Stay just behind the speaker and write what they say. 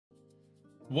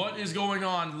What is going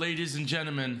on, ladies and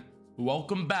gentlemen?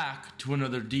 Welcome back to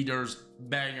another DDURZ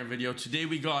banger video. Today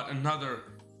we got another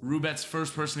roobet's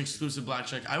first person exclusive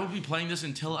blackjack. I will be playing this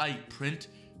until I print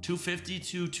 250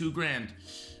 to 2 grand.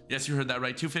 Yes, you heard that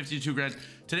right, 250 to 2 grand.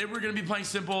 Today we're gonna be playing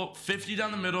simple, 50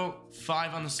 down the middle,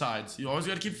 5 on the sides. You always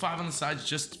gotta keep 5 on the sides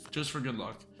just for good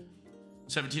luck.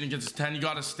 17 against 10, you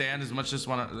gotta stand as much as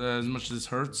this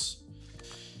hurts.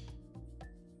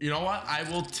 You know what? I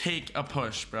will take a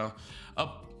push, bro.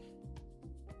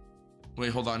 Wait,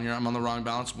 hold on here. I'm on the wrong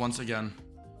balance once again.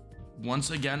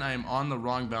 Once again, I am on the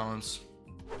wrong balance.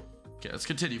 Okay, let's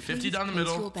continue. 50 down the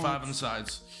middle, 5 on the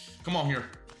sides. Come on here.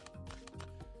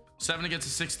 7 against a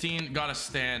 16, gotta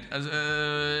stand.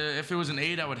 If it was an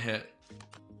 8, I would hit.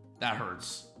 That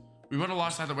hurts. We would have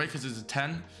lost either way because it's a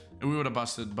 10, and we would have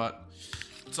busted, but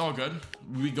it's all good.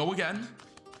 We go again.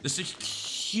 This is a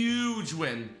huge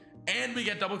win. And we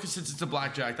get double because since it's a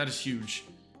blackjack. That is huge.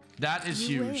 That is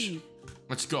huge.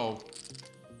 Let's go.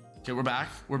 Okay, we're back.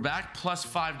 We're back plus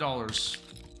 $5.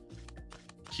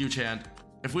 Huge hand.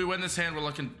 If we win this hand, we're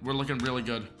looking really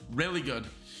good. Really good.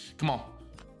 Come on.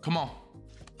 Come on.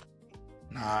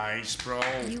 Nice, bro.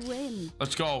 You win.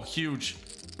 Let's go. Huge.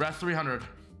 We're at 300.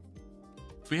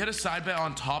 If we hit a side bet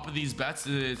on top of these bets,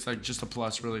 it's like just a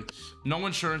plus, really. No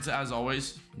insurance as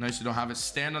always. Nice you don't have it.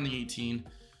 Stand on the 18.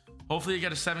 Hopefully you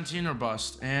get a 17 or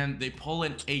bust. And they pull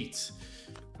an 8.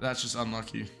 That's just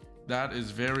unlucky. That is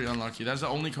very unlucky. That's the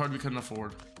only card we couldn't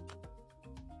afford.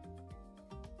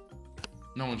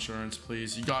 No insurance,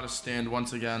 please. You gotta stand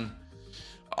once again.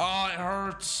 Oh, it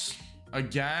hurts.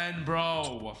 Again,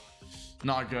 bro.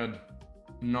 Not good.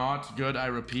 Not good. I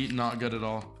repeat, not good at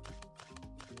all.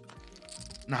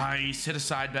 Nice. Hit a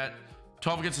side bet.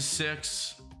 12 against a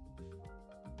 6.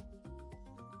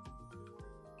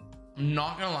 I'm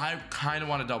not gonna lie, I kind of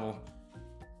want to double.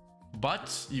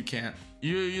 But you can't.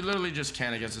 You literally just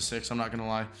can't against a 6. I'm not gonna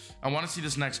lie. I want to see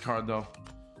this next card though.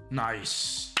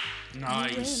 Nice.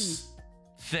 Nice.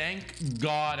 Thank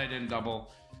God I didn't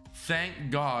double. Thank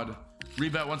God.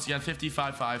 Rebet once again.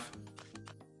 55-5.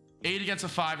 8 against a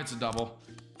 5. It's a double.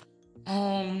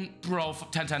 Oh, bro.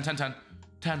 10, 10, 10, 10.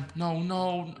 10. No,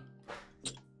 no.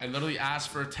 I literally asked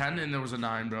for a 10 and there was a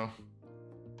 9, bro.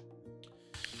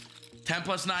 10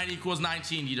 plus 9 equals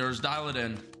 19. DDURZ. Dial it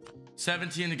in.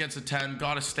 17 against a 10.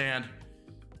 Gotta stand.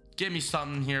 Give me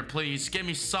something here, please. Give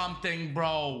me something,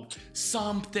 bro.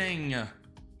 Something.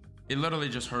 It literally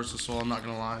just hurts the soul. I'm not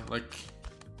gonna lie. Like,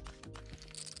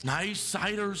 nice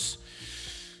siders.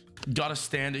 Gotta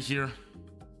stand it here.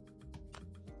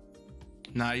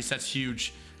 Nice. That's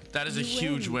huge. That is a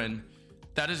huge win.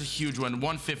 That is a huge win.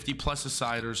 150 plus the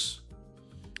siders.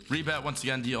 Rebet once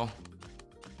again. Deal.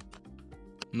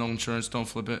 No insurance. Don't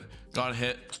flip it. Gotta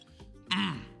hit.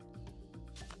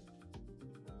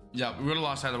 Yeah, we would have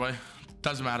lost either way.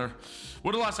 Doesn't matter.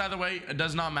 Would have lost either way. It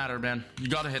does not matter, man. You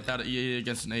gotta hit that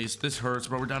against an ace. This hurts,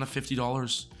 bro. We're down to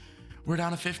 $50. We're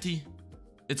down to 50.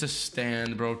 It's a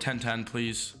stand, bro. 10-10,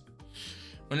 please.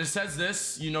 When it says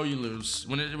this, you know you lose.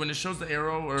 When it shows the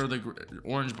arrow or the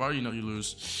orange bar, you know you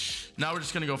lose. Now we're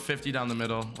just gonna go 50 down the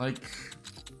middle. Like,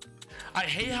 I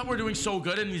hate how we're doing so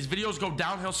good and these videos go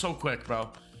downhill so quick,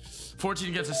 bro. 14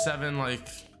 against a 7. Like,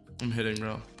 I'm hitting,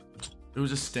 bro. It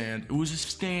was a stand. It was a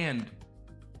stand.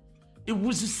 It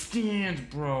was a stand,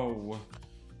 bro.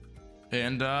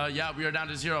 And yeah, we are down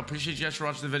to 0. Appreciate you guys for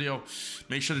watching the video.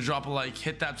 Make sure to drop a like,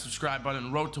 hit that subscribe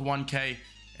button. Road to 1K.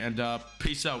 And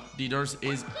peace out. DDURZ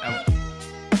is out.